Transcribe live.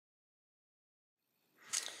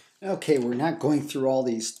Okay, we're not going through all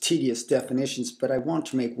these tedious definitions, but I want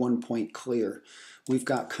to make one point clear. We've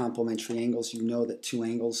got complementary angles. You know that two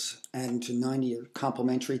angles adding to 90 are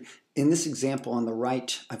complementary. In this example on the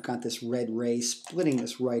right, I've got this red ray splitting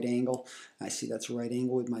this right angle. I see that's a right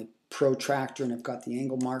angle with my protractor, and I've got the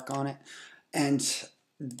angle mark on it. And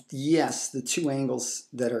yes, the two angles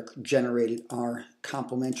that are generated are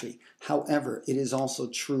complementary. However, it is also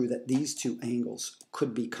true that these two angles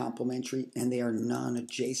could be complementary and they are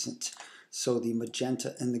non-adjacent. So the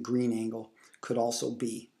magenta and the green angle could also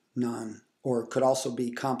be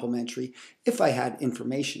complementary if I had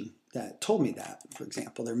information that told me that. For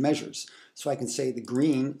example, their measures. So I can say the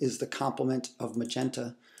green is the complement of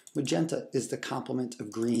magenta. Magenta is the complement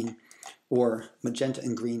of green, or magenta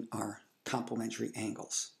and green are complementary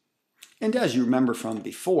angles. And as you remember from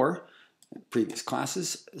before, previous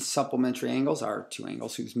classes, supplementary angles are two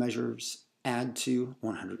angles whose measures add to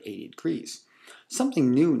 180 degrees.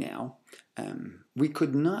 Something new now, we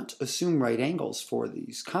could not assume right angles for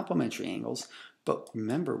these complementary angles, but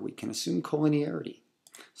remember we can assume collinearity.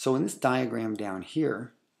 So in this diagram down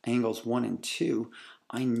here, angles 1 and 2,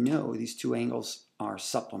 I know these two angles are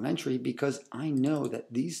supplementary because I know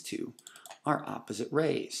that these two are opposite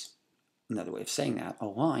rays. Another way of saying that, a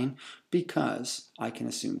line, because I can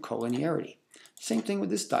assume collinearity. Same thing with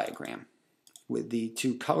this diagram, with the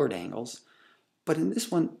two colored angles. But in this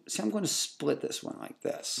one, see, I'm going to split this one like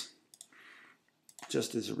this.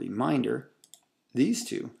 Just as a reminder, these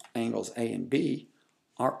two, angles A and B,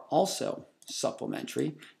 are also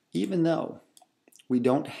supplementary, even though we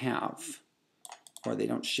don't have, or they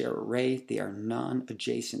don't share a ray, they are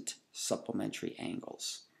non-adjacent supplementary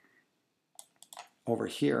angles. Over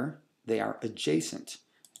here, they are adjacent.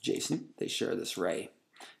 Adjacent, they share this ray,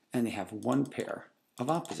 and they have one pair of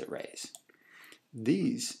opposite rays.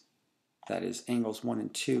 These, that is angles 1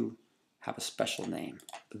 and 2, have a special name.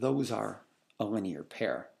 Those are a linear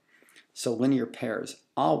pair. So linear pairs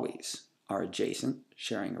always are adjacent,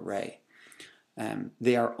 sharing a ray.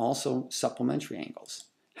 They are also supplementary angles.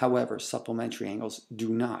 However, supplementary angles do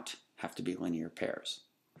not have to be linear pairs.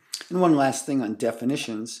 And one last thing on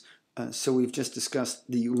definitions. So we've just discussed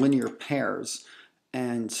the linear pairs,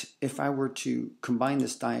 and if I were to combine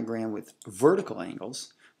this diagram with vertical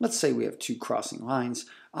angles, let's say we have two crossing lines,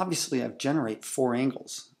 obviously I've generated 4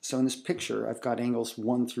 angles. So in this picture I've got angles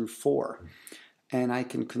 1 through 4, and I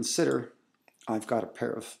can consider I've got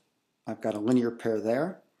a linear pair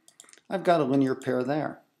there, I've got a linear pair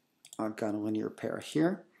there, I've got a linear pair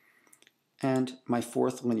here, and my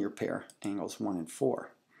fourth linear pair, angles 1 and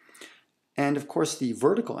 4. And of course the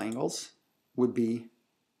vertical angles would be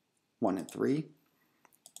 1 and 3,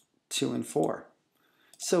 2 and 4.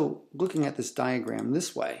 So looking at this diagram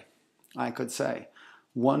this way, I could say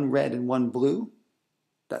 1 red and 1 blue,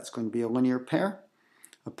 that's going to be a linear pair.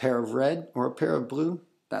 A pair of red or a pair of blue,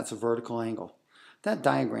 that's a vertical angle. That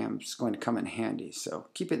diagram is going to come in handy, so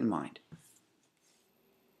keep it in mind.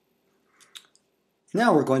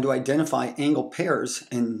 Now we're going to identify angle pairs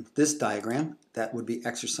in this diagram. That would be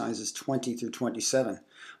exercises 20 through 27.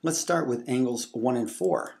 Let's start with angles 1 and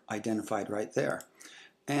 4, identified right there.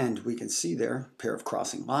 And we can see there, pair of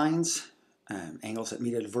crossing lines, angles that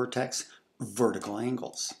meet at a vertex, vertical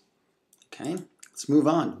angles. Okay, let's move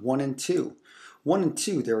on. 1 and 2. 1 and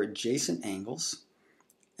 2, they're adjacent angles.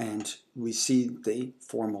 And we see they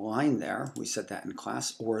form a line there. We said that in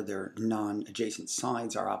class. Or their non-adjacent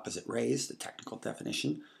sides are opposite rays, the technical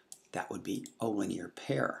definition. That would be a linear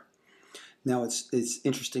pair. Now it's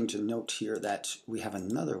interesting to note here that we have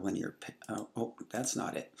another linear pair. Oh, that's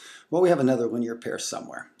not it. Well, we have another linear pair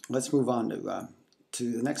somewhere. Let's move on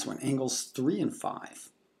to the next one. Angles 3 and 5.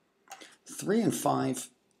 3 and 5,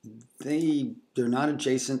 they're not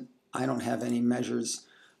adjacent. I don't have any measures.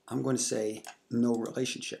 I'm going to say no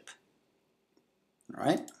relationship. All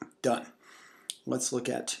right, done. Let's look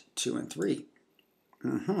at 2 and 3.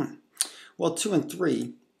 Well, 2 and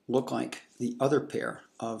 3 look like the other pair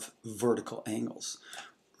of vertical angles.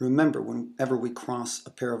 Remember, whenever we cross a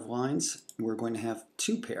pair of lines, we're going to have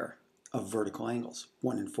 2 pair of vertical angles,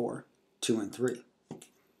 1 and 4, 2 and 3.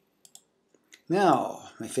 Now,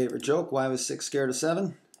 my favorite joke, why was 6 scared of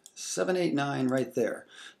 7? 7, 8, 9 right there.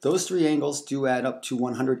 Those 3 angles do add up to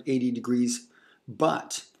 180 degrees,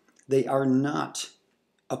 but they are not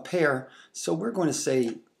a pair. So we're going to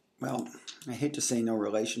say, well, I hate to say no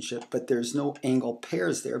relationship, but there's no angle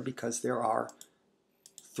pairs there because there are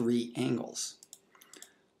 3 angles.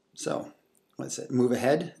 So let's move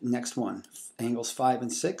ahead. Next one, angles 5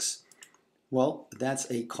 and 6. Well, that's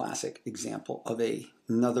a classic example of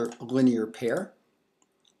another linear pair.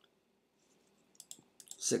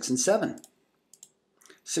 6 and 7.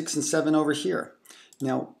 6 and 7 over here.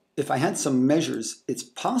 Now, if I had some measures, it's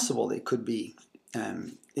possible they could be,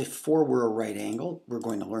 if 4 were a right angle, we're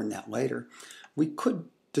going to learn that later, we could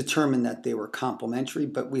determine that they were complementary,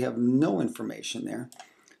 but we have no information there.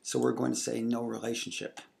 So we're going to say no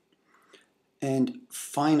relationship. And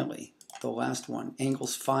finally, the last one,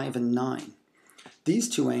 angles 5 and 9. These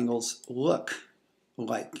two angles look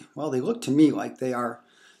like, well, they look to me like they are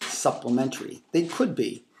supplementary. They could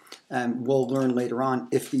be. We'll learn later on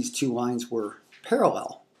if these two lines were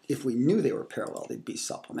parallel. If we knew they were parallel, they'd be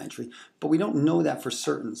supplementary. But we don't know that for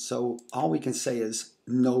certain, so all we can say is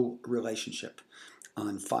no relationship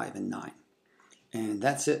on 5 and 9. And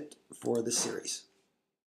that's it for the series.